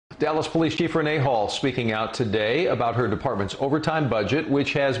Dallas Police Chief Renee Hall speaking out today about her department's overtime budget,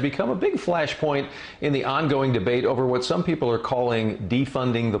 which has become a big flashpoint in the ongoing debate over what some people are calling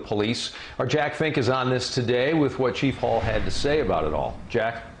defunding the police. Our Jack Fink is on this today with what Chief Hall had to say about it all.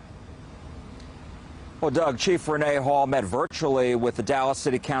 Jack? Well, Doug, Chief Renee Hall met virtually with the Dallas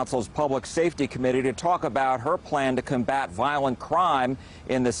City Council's Public Safety Committee to talk about her plan to combat violent crime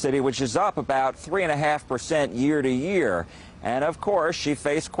in the city, which is up about 3.5% year to year. And of course, she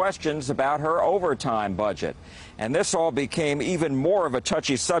faced questions about her overtime budget. And this all became even more of a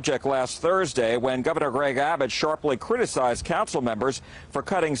touchy subject last Thursday when Governor Greg Abbott sharply criticized council members for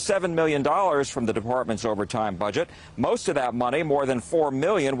cutting $7 million from the department's overtime budget. Most of that money, more than $4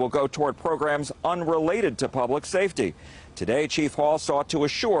 million, will go toward programs unrelated to public safety. Today, Chief Hall sought to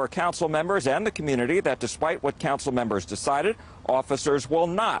assure council members and the community that despite what council members decided, officers will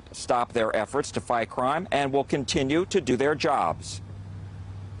not stop their efforts to fight crime and will continue to do their jobs.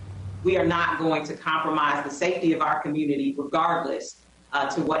 We are not going to compromise the safety of our community regardless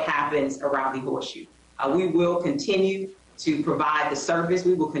to what happens around the horseshoe. We will continue to provide the service.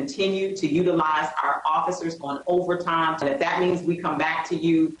 We will continue to utilize our officers on overtime. And if that means we come back to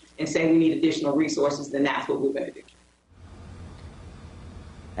you and say we need additional resources, then that's what we're going to do.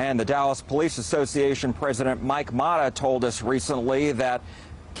 And the Dallas Police Association President Mike Mata told us recently that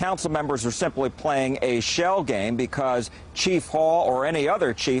council members are simply playing a shell game because Chief Hall or any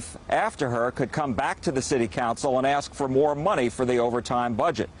other chief after her could come back to the city council and ask for more money for the overtime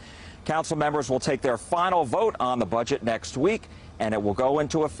budget. Council members will take their final vote on the budget next week, and it will go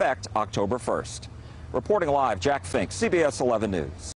into effect October 1st. Reporting live, Jack Fink, CBS 11 News.